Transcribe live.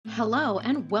Hello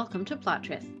and welcome to Plot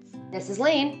Twists. This is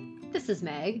Lane. This is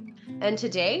Meg. And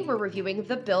today we're reviewing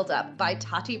The Build-Up by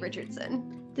Tati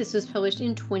Richardson. This was published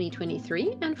in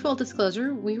 2023, and full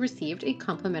disclosure, we received a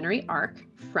complimentary ARC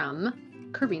from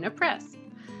Carina Press.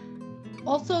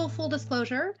 Also, full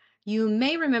disclosure, you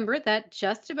may remember that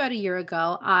just about a year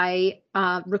ago, I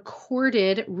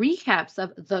recorded recaps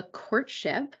of The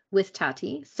Courtship with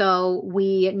Tati. So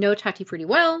we know Tati pretty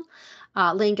well.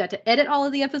 Lane got to edit all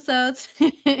of the episodes,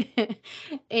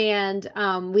 and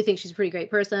we think she's a pretty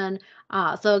great person.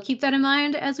 So keep that in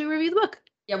mind as we review the book.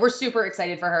 Yeah, we're super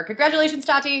excited for her. Congratulations,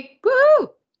 Tati. Woohoo!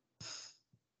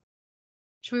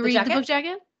 Should we read the book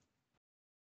jacket?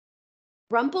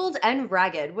 Rumpled and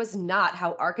ragged was not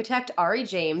how architect Ari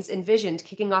James envisioned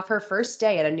kicking off her first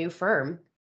day at a new firm.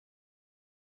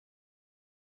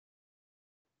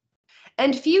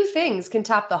 And few things can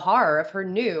top the horror of her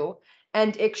new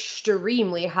and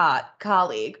extremely hot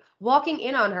colleague walking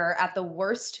in on her at the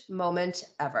worst moment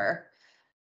ever.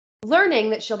 Learning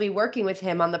that she'll be working with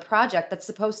him on the project that's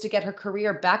supposed to get her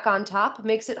career back on top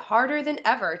makes it harder than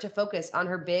ever to focus on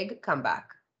her big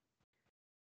comeback.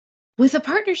 With a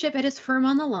partnership at his firm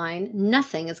on the line,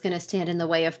 nothing is going to stand in the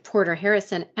way of Porter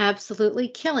Harrison absolutely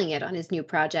killing it on his new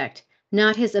project.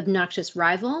 Not his obnoxious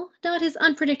rival, not his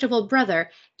unpredictable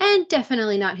brother, and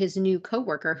definitely not his new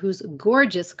coworker whose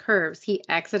gorgeous curves he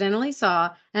accidentally saw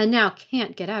and now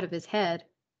can't get out of his head.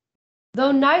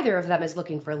 Though neither of them is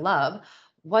looking for love,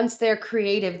 once their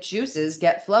creative juices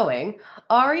get flowing,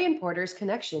 Ari and Porter's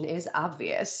connection is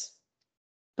obvious.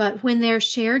 But when their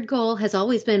shared goal has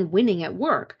always been winning at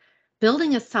work,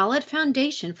 building a solid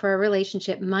foundation for a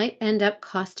relationship might end up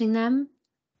costing them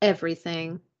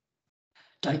everything.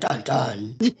 Dun dun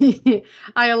dun.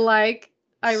 I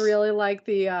really like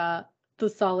the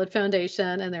solid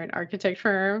foundation, and they're an architect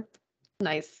firm.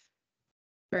 Nice.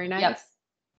 Very nice. Yep.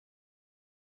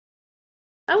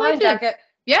 I like it. Jacket.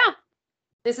 Yeah.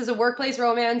 This is a workplace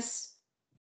romance.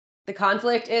 The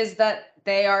conflict is that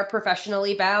they are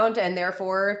professionally bound, and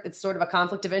therefore it's sort of a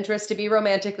conflict of interest to be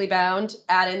romantically bound.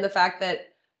 Add in the fact that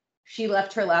she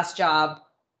left her last job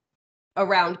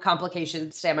around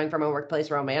complications stemming from a workplace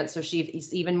romance, so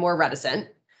she's even more reticent.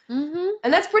 Mm-hmm.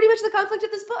 And that's pretty much the conflict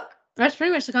of this book. That's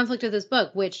pretty much the conflict of this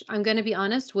book, which I'm going to be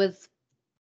honest with.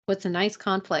 What's a nice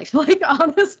conflict? Like,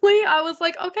 honestly, I was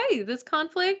like, okay, this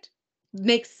conflict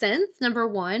makes sense. Number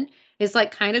one, is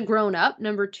like kind of grown up.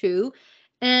 Number two,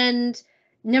 and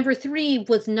number three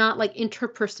was not like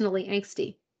interpersonally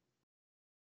angsty.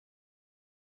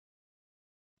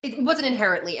 It wasn't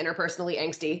inherently interpersonally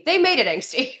angsty. They made it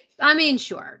angsty. I mean,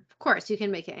 sure, of course you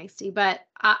can make it angsty, but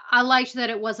I liked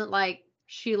that it wasn't like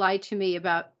she lied to me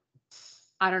about,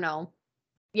 I don't know,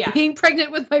 being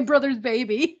pregnant with my brother's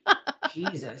baby.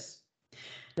 Jesus.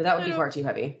 No, that would be far too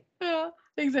heavy. Yeah,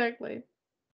 exactly.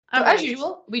 So as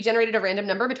usual, we generated a random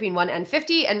number between 1 and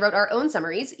 50 and wrote our own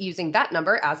summaries using that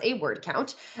number as a word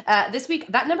count. This week,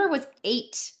 that number was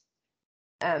 8.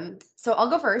 So I'll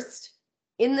go first.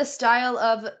 In the style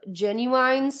of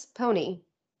Genuine's Pony.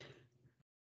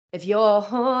 If you're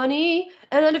horny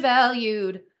and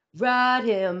undervalued, ride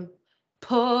him,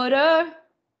 Porter.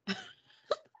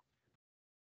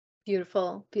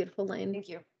 Beautiful, beautiful, Lane. Thank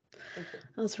you. Thank you.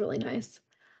 That was really nice.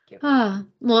 Thank you.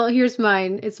 Well, here's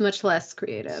mine. It's much less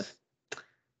creative.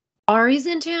 Ari's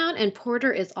in town and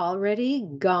Porter is already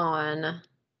gone.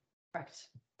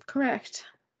 Correct.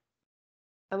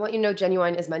 I want you to know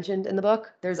Genuine is mentioned in the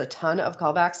book. There's a ton of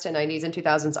callbacks to 90s and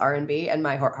 2000s R&B, and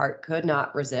my heart could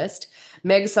not resist.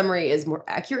 Meg's summary is more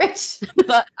accurate,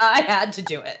 but I had to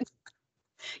do it.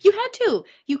 You had to.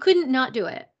 You couldn't not do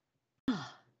it.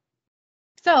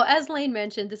 So, as Lane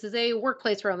mentioned, this is a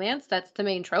workplace romance. That's the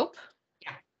main trope.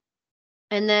 Yeah.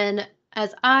 And then,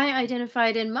 as I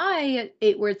identified in my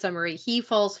 8-word summary, he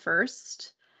falls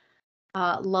first.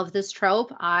 Love this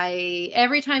trope.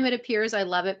 Every time it appears, I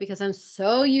love it because I'm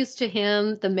so used to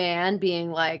him, the man,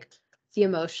 being like the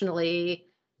emotionally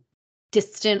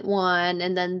distant one,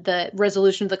 and then the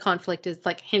resolution of the conflict is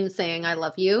like him saying, I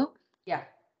love you. Yeah.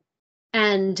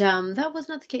 And that was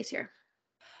not the case here.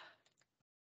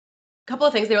 Couple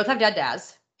of things. They both have dead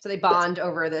dads, so they bond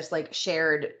over this like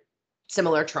shared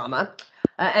similar trauma.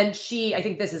 And I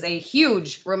think this is a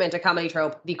huge romantic comedy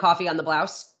trope, the coffee on the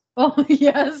blouse. Oh,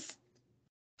 yes.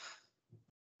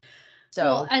 So,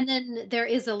 well, and then there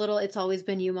is a little "It's Always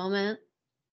Been You" moment,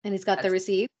 and he's got the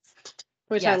receipts,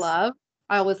 which I love.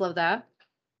 I always love that.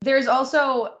 There's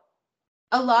also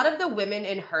a lot of the women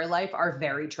in her life are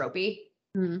very tropey.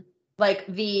 Mm-hmm. Like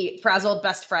the frazzled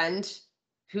best friend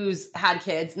who's had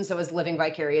kids and so is living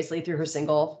vicariously through her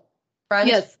single friend.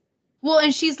 Yes. Well,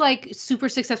 and she's like super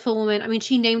successful woman. I mean,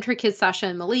 she named her kids Sasha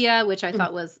and Malia, which I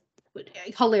thought was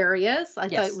hilarious. I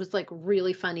thought it Yes. was like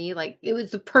really funny. Like it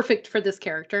was perfect for this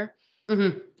character.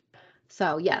 Mm-hmm.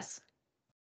 So yes.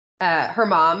 Her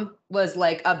mom was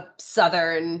like a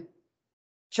Southern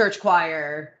church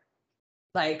choir,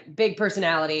 like big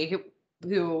personality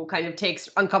who kind of takes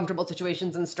uncomfortable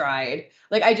situations in stride.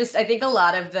 Like I think a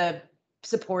lot of the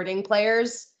supporting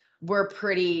players were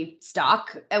pretty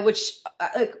stock, which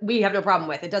we have no problem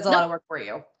with. It does a lot Nope. of work for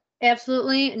you.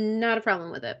 Absolutely not a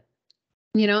problem with it.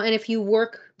 And if you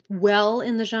work well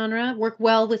in the genre, work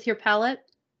well with your palette,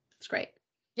 it's great.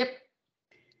 Yep,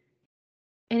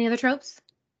 Any other tropes?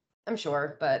 I'm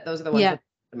sure, but those are the ones Yeah. that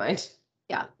come to mind.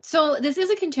 Yeah. So this is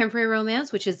a contemporary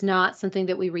romance, which is not something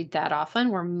that we read that often.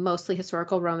 We're mostly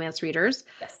historical romance readers.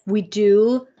 Yes. We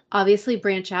do obviously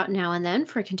branch out now and then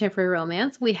for contemporary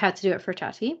romance. We had to do it for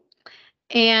Tati.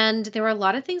 And there were a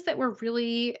lot of things that were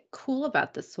really cool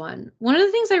about this one. One of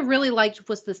the things I really liked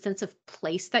was the sense of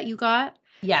place that you got.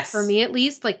 Yes. For me, at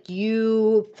least, like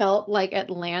you felt like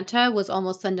Atlanta was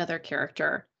almost another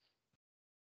character.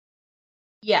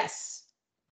 Yes.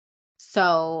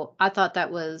 So I thought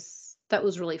that was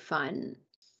really fun.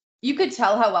 You could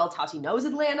tell how well Tati knows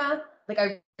Atlanta. Like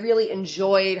I really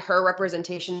enjoyed her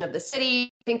representation of the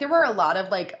city. I think there were a lot of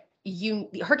like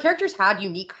her characters had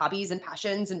unique hobbies and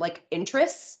passions and like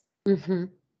interests. Mm-hmm.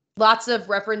 Lots of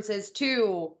references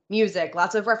to music,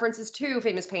 lots of references to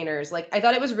famous painters. Like I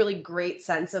thought it was really great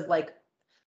sense of like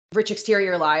rich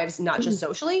exterior lives, not just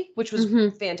socially, which was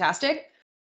fantastic.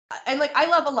 And like I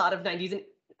love a lot of 90s and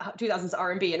 2000s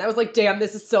R&B, and I was like, damn,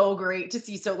 this is so great to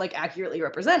see so like accurately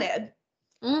represented.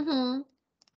 Mm-hmm.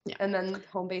 Yeah. And then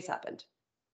home base happened.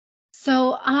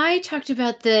 So I talked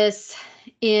about this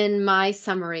in my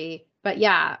summary, but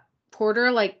yeah, Porter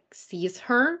like sees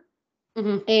her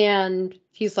and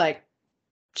he's like,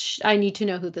 I need to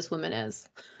know who this woman is.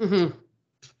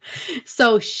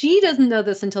 So she doesn't know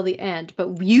this until the end,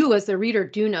 but you as the reader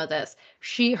do know this.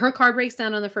 Her car breaks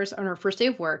down on her first day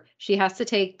of work. She has to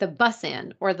take the bus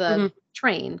in or the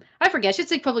train. I forget. She has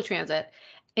to take public transit.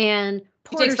 And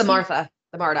Porter She takes the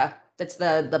MARTA. That's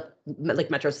the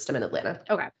like metro system in Atlanta.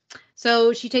 Okay.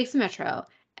 So she takes the metro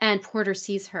and Porter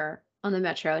sees her on the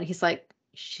metro and he's like,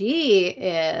 she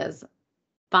is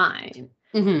fine.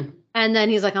 And then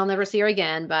he's like, I'll never see her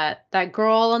again. But that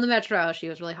girl on the metro, she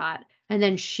was really hot. And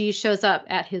then she shows up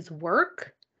at his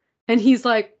work and he's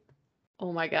like,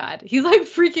 oh my God. He's like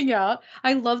freaking out.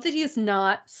 I love that he is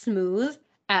not smooth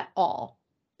at all.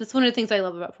 That's one of the things I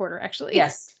love about Porter, actually.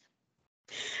 Yes.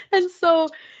 And so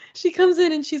she comes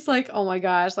in and she's like, oh my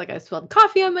gosh, like I spilled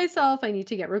coffee on myself. I need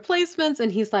to get replacements.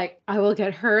 And he's like, I will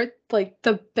get her like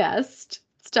the best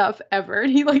stuff ever.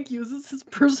 And he like uses his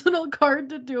personal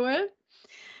card to do it.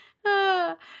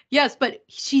 Yes, but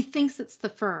she thinks it's the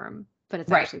firm, but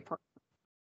it's actually Porter.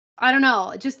 I don't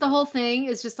know. Just the whole thing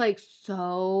is just like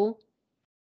so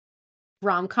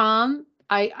rom-com.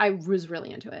 I was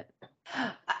really into it.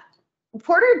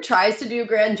 Porter tries to do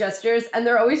grand gestures and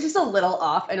they're always just a little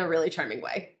off in a really charming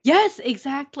way. Yes,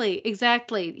 exactly.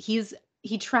 Exactly.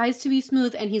 He tries to be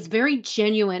smooth and he's very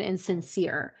genuine and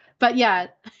sincere. But yeah,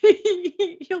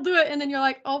 he'll do it and then you're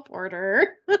like, "Oh,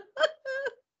 Porter."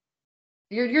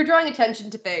 You're drawing attention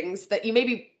to things that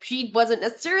she wasn't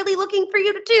necessarily looking for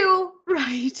you to do.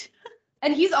 Right.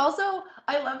 And he's also,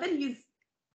 I love that he's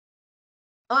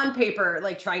on paper,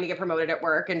 like trying to get promoted at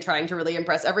work and trying to really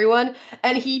impress everyone.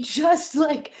 And he just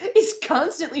like is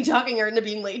constantly talking her into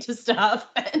being late to stuff.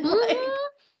 And like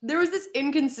there was this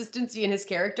inconsistency in his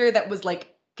character that was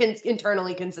like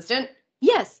internally consistent.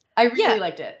 Yes. I really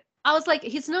liked it. I was like,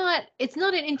 it's not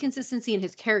an inconsistency in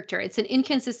his character. It's an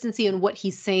inconsistency in what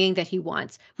he's saying that he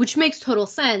wants, which makes total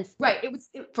sense. Right.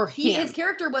 For him. His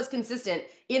character was consistent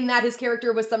in that his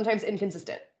character was sometimes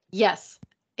inconsistent. Yes,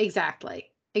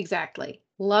 exactly. Exactly.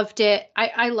 Loved it.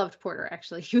 I loved Porter,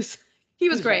 actually. He was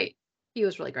great. Great. He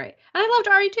was really great. And I loved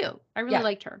Ari too. I really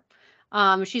liked her.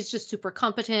 She's just super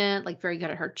competent, like very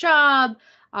good at her job.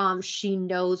 She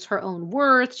knows her own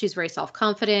worth. She's very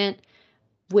self-confident,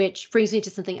 which brings me to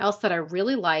something else that I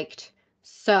really liked.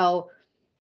 So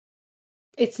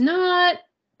it's not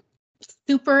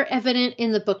super evident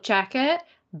in the book jacket,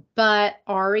 but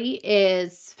Ari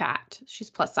is fat. She's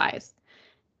plus size.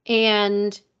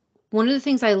 And one of the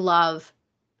things I love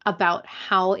about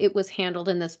how it was handled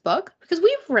in this book, because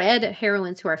we've read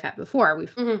heroines who are fat before.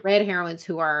 We've read heroines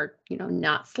who are,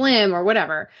 not slim or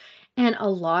whatever. And a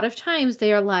lot of times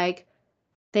they are like,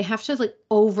 they have to like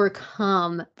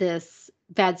overcome this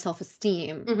bad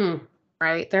self-esteem,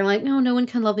 right? They're like, no one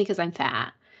can love me because I'm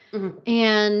fat.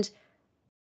 And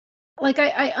like,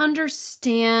 I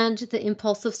understand the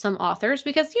impulse of some authors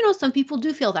because, some people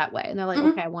do feel that way. And they're like,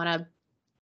 okay, I want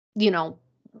to,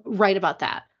 right about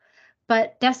that.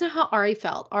 But that's not how Ari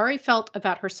felt. Ari felt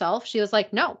about herself. She was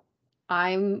like, no,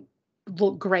 I'm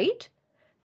look great.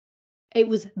 It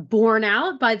was borne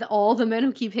out by all the men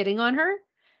who keep hitting on her.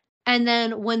 And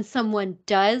then when someone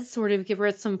does sort of give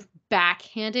her some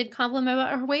backhanded compliment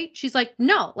about her weight, she's like,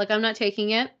 no, like, I'm not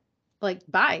taking it. Like,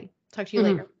 bye. Talk to you Mhm.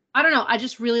 later. I don't know. I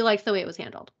just really liked the way it was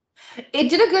handled. It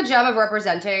did a good job of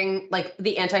representing like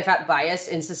the anti-fat bias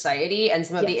in society and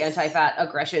some of the Yes. anti-fat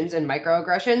aggressions and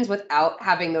microaggressions without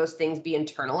having those things be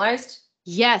internalized.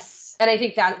 Yes. And I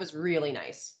think that was really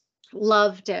nice.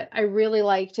 Loved it. I really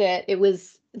liked it. It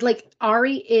was like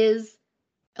Ari is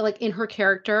like in her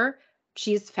character,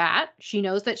 she's fat. She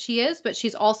knows that she is, but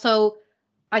she's also,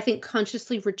 I think,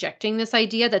 consciously rejecting this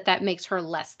idea that that makes her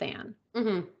less than.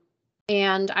 Hmm.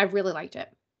 And I really liked it.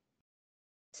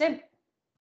 Same.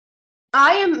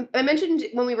 I mentioned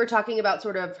when we were talking about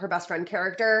sort of her best friend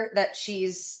character that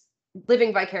she's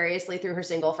living vicariously through her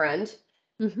single friend.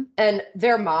 Hmm. And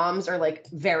their moms are like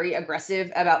very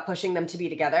aggressive about pushing them to be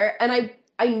together. And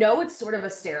I know it's sort of a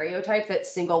stereotype that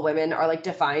single women are like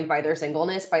defined by their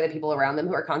singleness by the people around them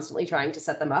who are constantly trying to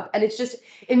set them up. And it's just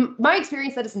in my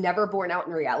experience that is never borne out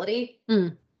in reality.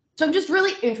 Mm. So I'm just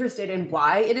really interested in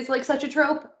why it is like such a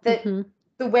trope that Hmm.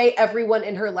 the way everyone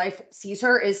in her life sees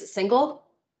her is single.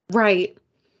 Right.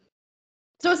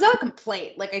 So it's not a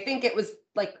complaint. Like I think it was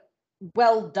like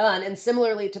well done. And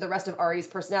similarly to the rest of Ari's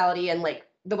personality and like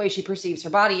the way she perceives her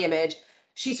body image,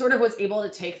 she sort of was able to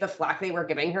take the flack they were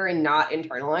giving her and not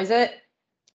internalize it,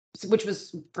 which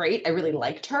was great. I really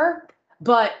liked her.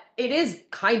 But it is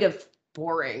kind of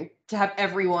boring to have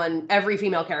everyone, every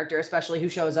female character, especially who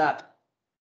shows up,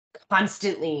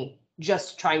 constantly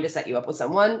just trying to set you up with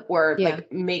someone or Yeah.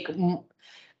 like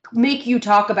make you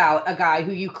talk about a guy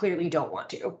who you clearly don't want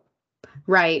to.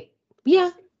 Right.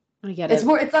 Yeah. I get It's it.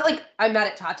 more, it's not like I'm mad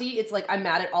at Tati. It's like I'm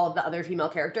mad at all of the other female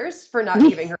characters for not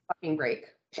giving her a fucking break.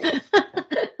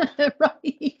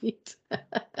 Right.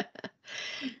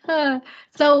 Uh,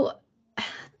 so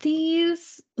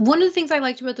one of the things I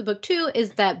liked about the book too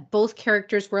is that both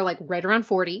characters were like right around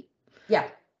 40 Yeah.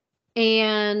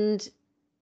 and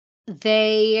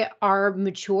they are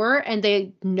mature and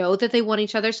they know that they want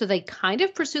each other. So they kind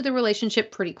of pursue the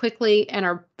relationship pretty quickly and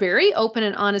are very open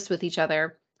and honest with each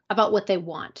other about what they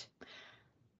want.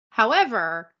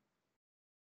 However,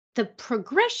 the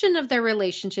progression of their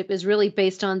relationship is really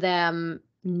based on them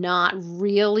not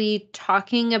really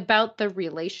talking about the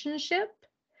relationship.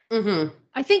 Mm-hmm.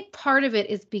 I think part of it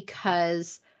is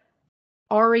because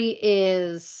Ari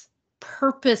is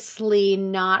purposely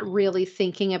not really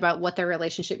thinking about what their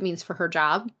relationship means for her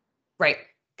job. Right.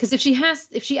 Because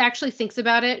if she actually thinks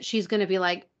about it, she's going to be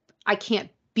like, I can't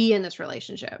be in this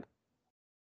relationship.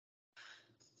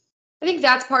 I think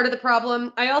that's part of the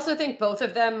problem. I also think both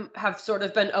of them have sort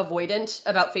of been avoidant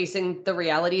about facing the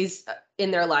realities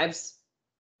in their lives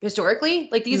historically.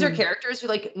 Like these are Mm, characters who,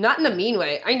 like, not in a mean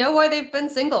way. I know why they've been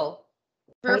single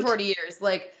for right. 40 years.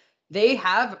 Like they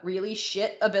have really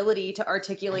shit ability to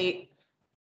articulate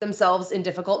themselves in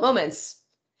difficult moments.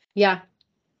 Yeah.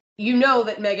 You know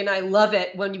that Meg and I love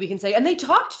it when we can say, and they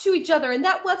talked to each other and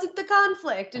that wasn't the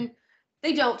conflict. And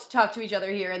they don't talk to each other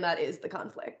here, and that is the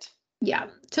conflict. Yeah.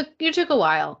 It took a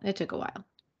while. It took a while.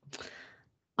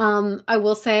 I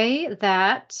will say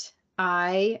that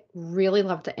I really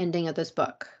loved the ending of this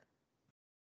book.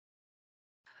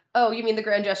 Oh, you mean the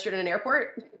grand gesture in an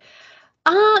airport?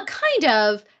 Kind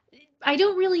of. I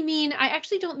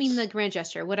actually don't mean the grand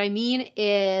gesture. What I mean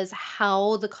is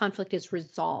how the conflict is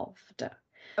resolved.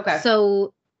 Okay.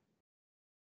 So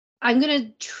I'm going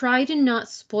to try to not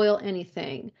spoil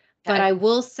anything, but I Okay.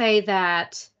 will say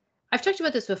that I've talked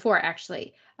about this before,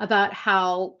 actually, about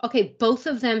how, okay, both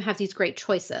of them have these great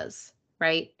choices,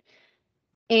 right?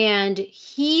 And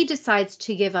he decides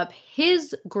to give up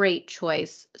his great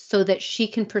choice so that she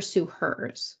can pursue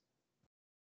hers.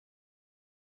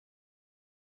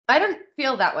 I don't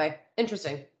feel that way.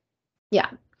 Interesting. Yeah.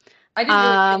 I didn't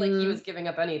really feel like he was Um, giving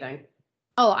up anything,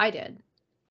 oh, I did.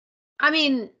 I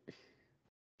mean,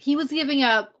 he was giving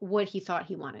up what he thought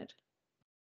he wanted.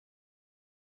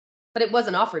 but it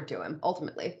wasn't offered to him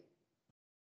ultimately.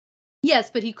 Yes,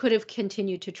 but he could have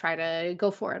continued to try to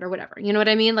go for it or whatever. You know what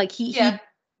I mean? Like Yeah.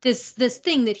 this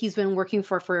thing that he's been working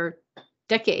for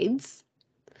decades.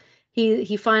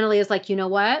 He finally is like, you know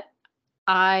what?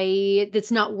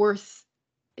 It's not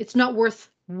worth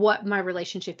what my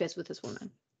relationship is with this woman.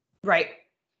 Right.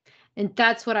 And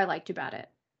that's what I liked about it.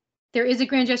 There is a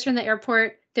grand gesture in the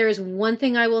airport. There is one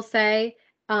thing I will say.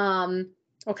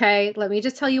 Okay, let me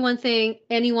just tell you one thing.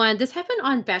 This happened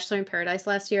on Bachelor in Paradise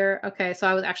last year. Okay, so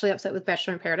I was actually upset with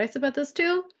Bachelor in Paradise about this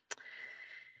too.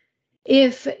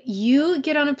 If you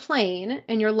get on a plane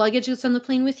and your luggage is on the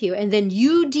plane with you, and then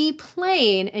you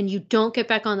deplane and you don't get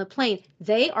back on the plane,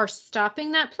 they are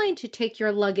stopping that plane to take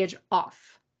your luggage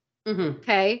off. Mm-hmm.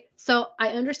 Okay. So I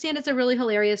understand it's a really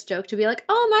hilarious joke to be like,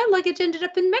 oh, my luggage ended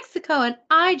up in Mexico and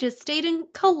I just stayed in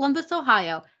Columbus,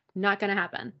 Ohio. Not going to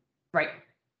happen. Right.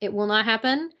 It will not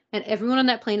happen. And everyone on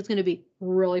that plane is going to be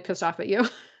really pissed off at you.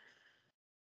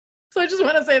 So I just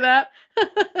want to say that.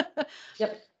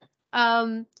 Yep.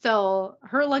 So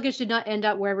her luggage did not end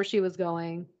up wherever she was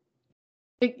going.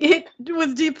 It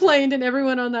was deplaned and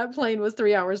everyone on that plane was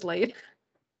 3 hours late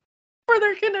for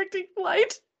their connecting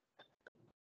flight.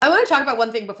 I want to talk about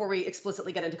one thing before we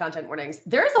explicitly get into content warnings.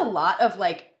 There's a lot of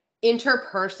like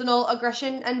interpersonal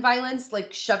aggression and violence,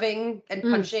 like shoving and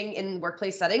punching in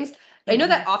workplace settings. I know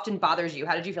that often bothers you.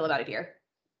 How did you feel about it here?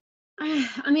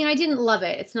 I mean, I didn't love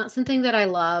it. It's not something that I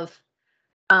love.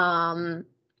 And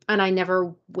I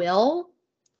never will.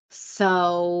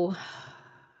 So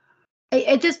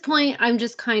at this point, I'm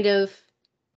just kind of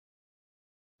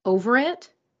over it.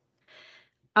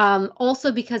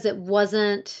 Also because it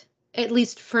wasn't, at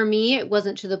least for me, it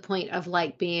wasn't to the point of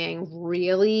like being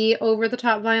really over the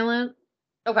top violent,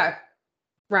 Okay.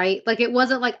 right? Like it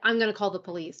wasn't like I'm going to call the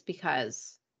police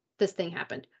because this thing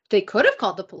happened. They could have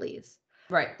called the police,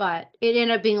 Right. but it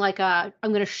ended up being like I'm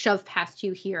going to shove past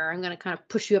you here. I'm going to kind of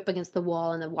push you up against the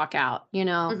wall and then walk out, you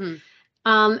know?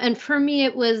 Mm-hmm. And for me,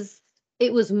 it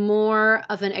was more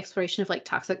of an exploration of like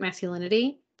toxic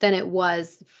masculinity than it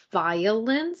was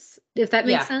violence, if that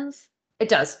makes Yeah, sense. it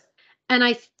does. And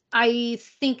I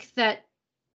think that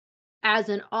as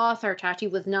an author, Tati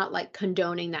was not like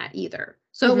condoning that either.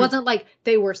 So it Mm-hmm. wasn't like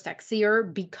they were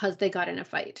sexier because they got in a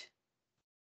fight,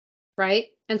 right?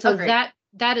 And so Agreed.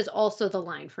 that is also the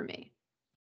line for me.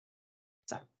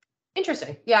 So.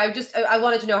 Interesting. Yeah, I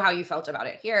wanted to know how you felt about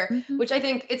it here, Mhm. which I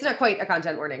think it's not quite a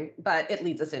content warning, but it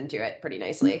leads us into it pretty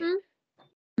nicely. Mhm.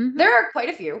 Mhm. There are quite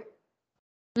a few.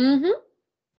 Mhm.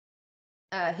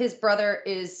 His brother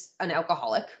is an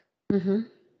alcoholic, Mhm.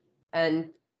 and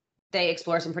they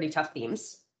explore some pretty tough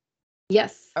themes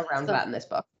Yes. around So that in this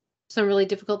book. some really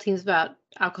difficult themes about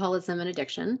alcoholism and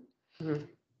addiction. Mhm.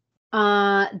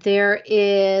 There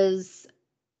is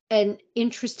an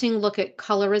interesting look at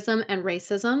colorism and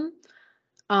racism.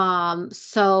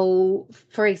 So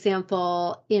for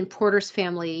example, in Porter's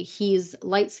family, he's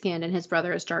light skinned and his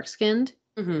brother is dark skinned.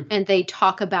 Mhm. And they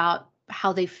talk about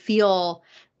how they feel.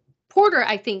 Porter,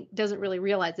 I think, doesn't really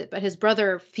realize it, but his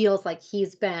brother feels like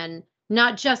he's been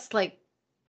not just like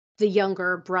the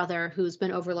younger brother who's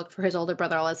been overlooked for his older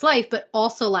brother all his life, but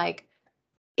also like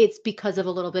it's because of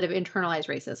a little bit of internalized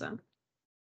racism.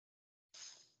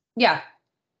 Yeah.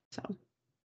 So,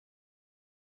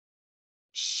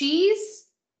 She's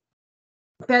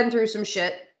been through some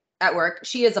shit at work.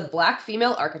 She is a Black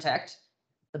female architect.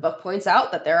 The book points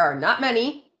out that there are not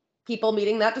many people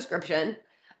meeting that description.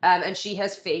 And she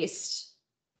has faced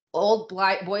old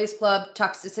boys club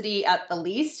toxicity at the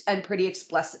least and pretty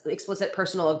explicit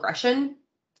personal aggression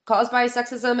caused by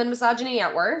sexism and misogyny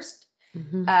at worst.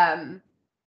 mhm. Um,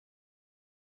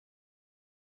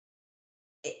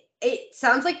 it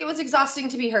sounds like it was exhausting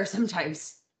to be her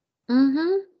sometimes.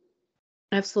 Mhm.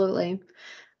 Absolutely.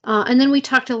 And then we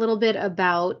talked a little bit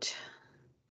about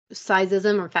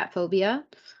sizeism or fat phobia.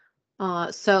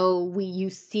 So you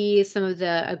see some of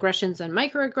the aggressions and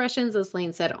microaggressions, as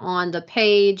Lane said, on the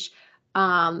page.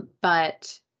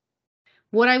 But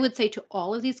what I would say to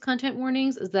all of these content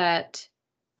warnings is that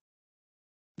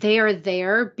they are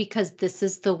there because this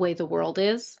is the way the world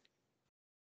is,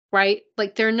 right?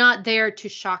 Like they're not there to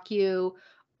shock you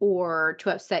or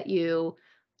to upset you,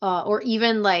 or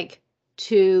even like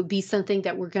to be something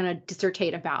that we're going to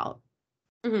dissertate about.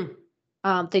 Mhm.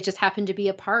 They just happen to be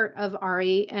a part of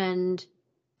Ari and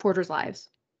Porter's lives.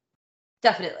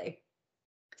 Definitely.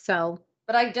 So,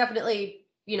 But I definitely,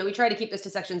 we try to keep this to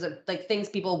sections of like things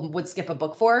people would skip a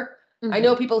book for. I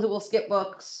know mhm, people who will skip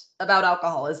books about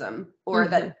alcoholism or mhm.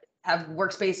 that have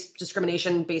workspace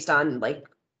discrimination based on like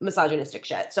misogynistic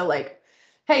shit. So like,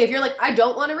 hey, if you're like, I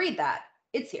don't want to read that,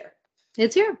 it's here.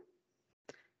 It's here.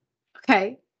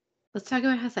 Okay. Let's talk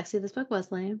about how sexy this book was,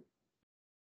 Liam.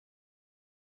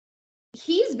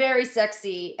 He's very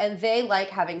sexy and they like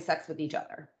having sex with each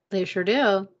other. They sure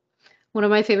do. One of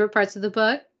my favorite parts of the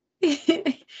book.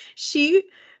 she,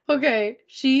 okay,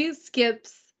 she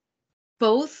skips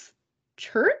both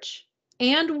church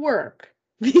and work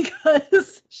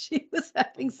because she was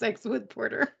having sex with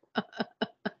Porter.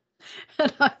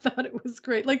 And I thought it was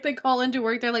great. Like they call into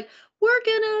work, they're like, we're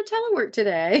gonna telework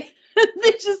today.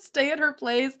 They just stay at her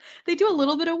place. They do a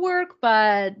little bit of work,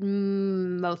 but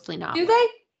mostly not Do work.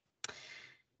 they?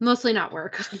 Mostly not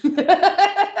work.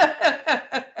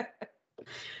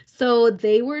 So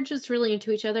they were just really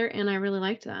into each other, and I really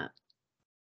liked that.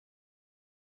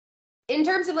 In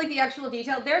terms of like the actual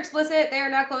detail, they're explicit. They are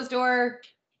not closed door.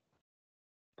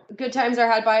 Good times are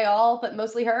had by all, but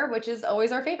mostly her, which is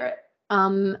always our favorite.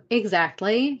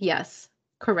 Exactly. Yes,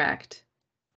 correct.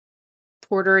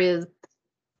 Porter is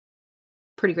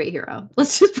pretty great hero.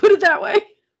 Let's just put it that way.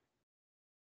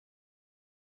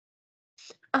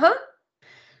 Uh-huh.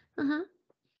 Uh-huh.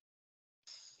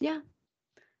 Yeah.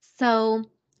 So,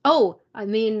 oh, I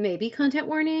mean, maybe content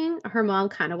warning. Her mom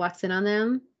kind of walks in on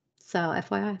them. So,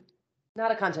 FYI.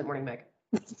 Not a content warning, Meg.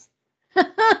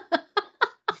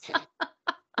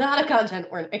 Not a content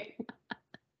warning.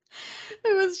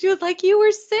 She was like, you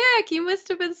were sick. You must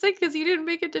have been sick because you didn't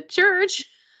make it to church.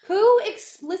 Who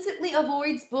explicitly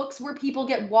avoids books where people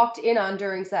get walked in on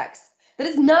during sex? That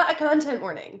is not a content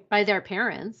warning. By their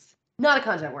parents. Not a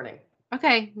content warning.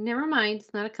 Okay, never mind.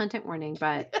 It's not a content warning,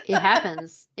 but it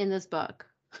happens in this book.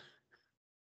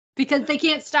 Because they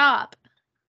can't stop.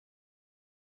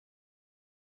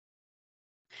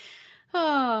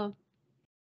 Oh.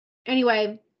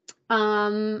 Anyway, I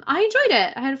enjoyed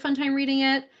it. I had a fun time reading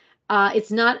it.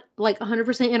 It's not like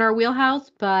 100% in our wheelhouse,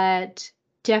 but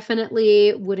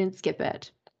definitely wouldn't skip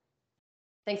it.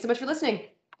 Thanks so much for listening.